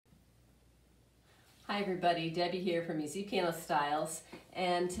Hi everybody, Debbie here from Easy Piano Styles,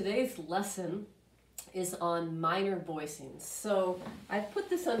 and today's lesson is on minor voicings. So I've put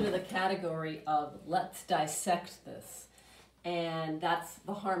this under the category of let's dissect this, and that's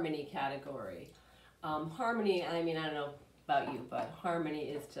the harmony category. Harmony, I mean, I don't know about you, but harmony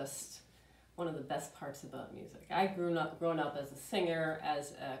is just one of the best parts about music. I grown up as a singer,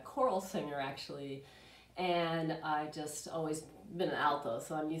 as a choral singer actually, and I just always been an alto,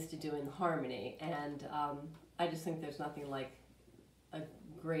 so I'm used to doing the harmony, and I just think there's nothing like a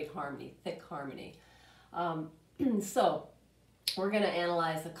great harmony, thick harmony. So we're going to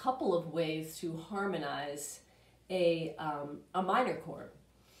analyze a couple of ways to harmonize a minor chord,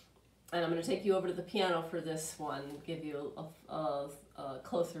 and I'm going to take you over to the piano for this one, give you a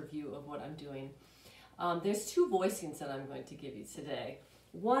closer view of what I'm doing. There's two voicings that I'm going to give you today.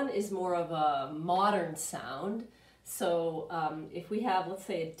 One is more of a modern sound. So if we have, let's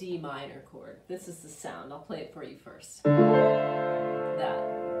say, a D minor chord, this is the sound. I'll play it for you first. That.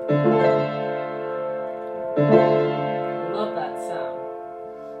 Love that sound.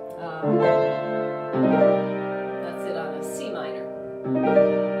 That's it on a C minor.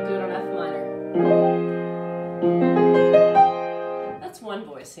 Do it on F minor. That's one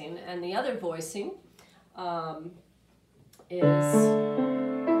voicing. And the other voicing is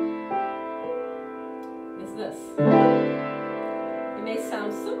this. It may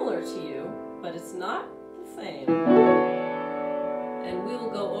sound similar to you, but it's not the same. And we will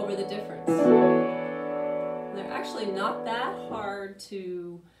go over the difference. They're actually not that hard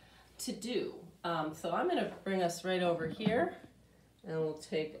to do. So I'm going to bring us right over here, and we'll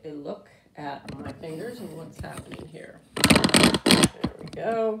take a look at my fingers and what's happening here. There we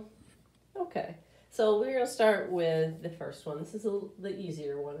go. Okay, so we're going to start with the first one. This is the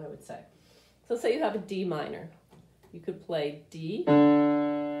easier one, I would say. So say you have a D minor. You could play D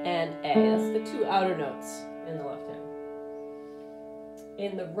and A. That's the two outer notes in the left hand.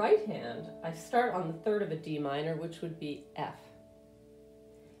 In the right hand, I start on the third of a D minor, which would be F.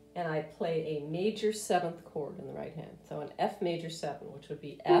 And I play a major seventh chord in the right hand. So an F major seven, which would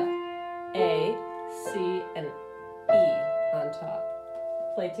be F, A, C, and E on top.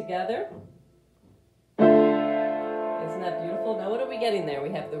 Play together. Isn't that beautiful? Now what are we getting there?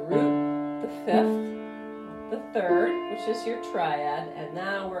 We have the root, the fifth, the third, which is your triad, and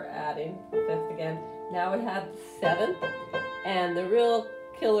now we're adding the fifth again. Now we have the seventh, and the real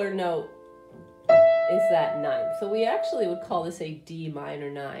killer note is that ninth. So we actually would call this a D minor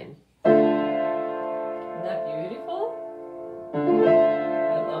 9. Isn't that beautiful? I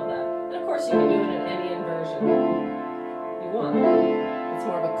love that. And of course you can do it in any inversion you want. It's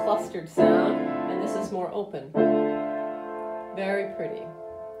more of a clustered sound, and this is more open. Very pretty.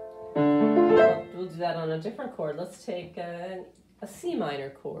 We'll do that on a different chord. Let's take a C minor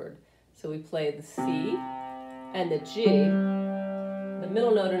chord. So we play the C and the G. The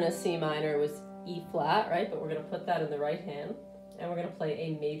middle note in a C minor was E flat, right? But we're going to put that in the right hand. And we're going to play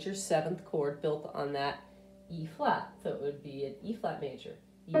a major seventh chord built on that E flat. So it would be an E flat major.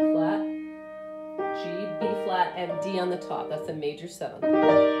 E flat, G, B flat, and D on the top. That's a major seventh.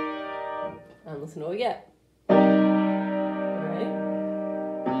 And listen to what we get.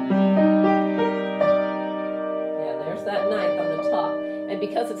 That ninth on the top, and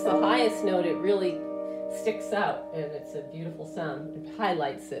because it's the highest note, it really sticks out, and it's a beautiful sound. It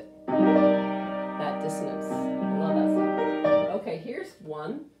highlights it, that dissonance. I love that sound. Okay, here's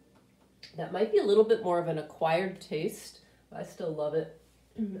one that might be a little bit more of an acquired taste, but I still love it.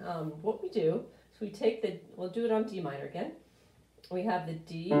 What we do is we take we'll do it on D minor again. We have the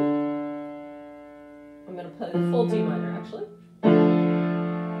D. I'm going to play the full D minor actually.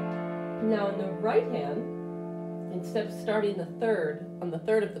 Now in the right hand, instead of starting on the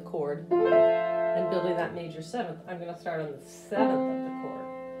third of the chord and building that major seventh, I'm going to start on the seventh of the chord.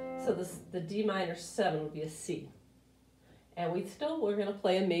 So the D minor 7 would be a C. And we're going to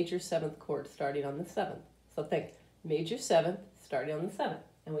play a major seventh chord starting on the seventh. So think major seventh starting on the seventh,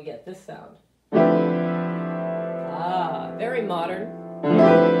 and we get this sound. Ah, very modern.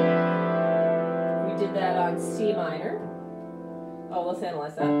 We did that on C minor. Oh, let's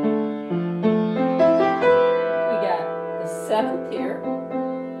analyze that. The seventh here,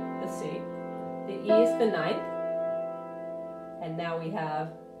 the C, the E is the ninth, and now we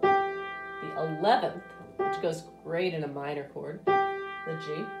have the 11th, which goes great in a minor chord, the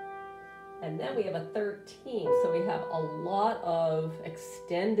G, and then we have a 13, so we have a lot of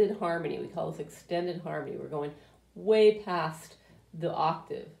extended harmony. We call this extended harmony. We're going way past the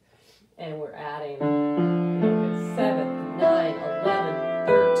octave, and we're adding 7, 9, 11,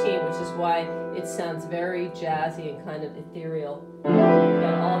 13, which is why it sounds very jazzy and kind of ethereal. We've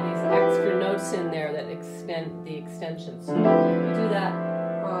got all these extra notes in there that extensions. So we do that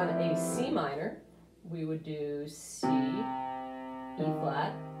on a C minor. We would do C, E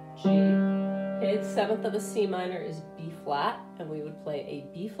flat, G. Okay, the seventh of a C minor is B flat, and we would play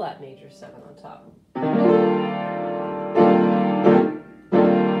a B flat major 7 on top.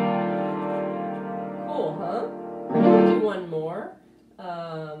 Cool, huh? We'll do one more.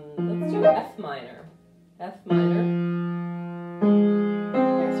 Let's do F minor. F minor.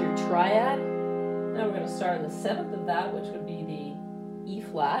 There's your triad. Now we're going to start on the 7th of that, which would be the E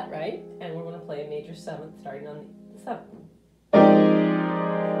flat, right? And we're going to play a major 7th starting on the 7th.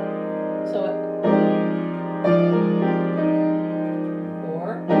 So,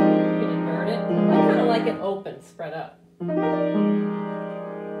 or you can invert it. I kind of like it open, spread out.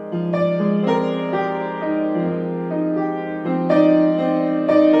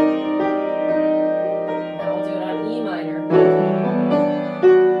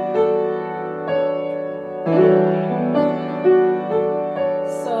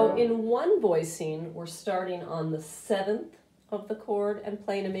 Voicing, we're starting on the 7th of the chord and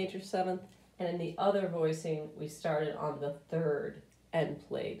playing a major 7th, and in the other voicing we started on the 3rd and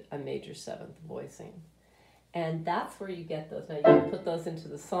played a major 7th voicing. And that's where you get those. Now you can put those into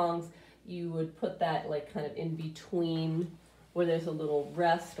the songs. You would put that like kind of in between where there's a little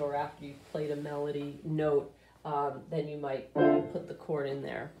rest, or after you've played a melody note, then you might put the chord in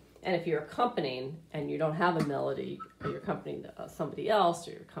there. And if you're accompanying and you don't have a melody, or you're accompanying somebody else,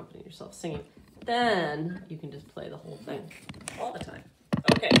 or you're accompanying yourself singing, then you can just play the whole thing all the time.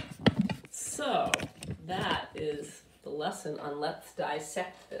 Okay, so that is the lesson on Let's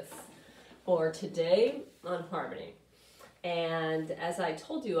Dissect This for today on harmony. And as I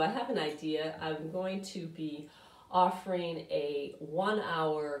told you, I have an idea. I'm going to be offering a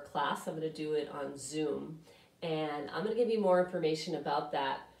 1-hour class. I'm going to do it on Zoom. And I'm going to give you more information about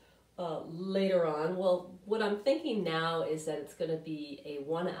that later on. Well, what I'm thinking now is that it's going to be a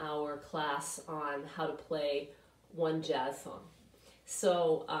 1-hour class on how to play one jazz song.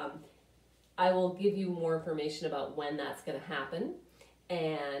 So I will give you more information about when that's going to happen,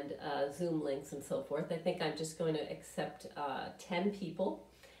 and Zoom links and so forth. I think I'm just going to accept 10 people,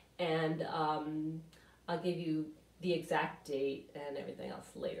 and I'll give you the exact date and everything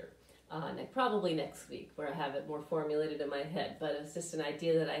else later. Probably next week, where I have it more formulated in my head, but it's just an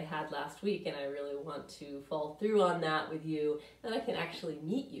idea that I had last week, and I really want to follow through on that with you, and I can actually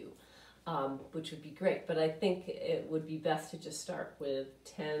meet you, which would be great. But I think it would be best to just start with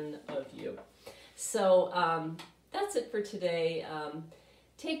 10 of you. So that's it for today.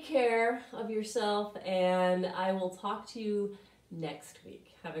 Take care of yourself, and I will talk to you next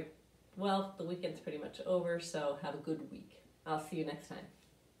week. Well, the weekend's pretty much over, so have a good week. I'll see you next time.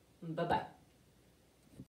 Bye-bye.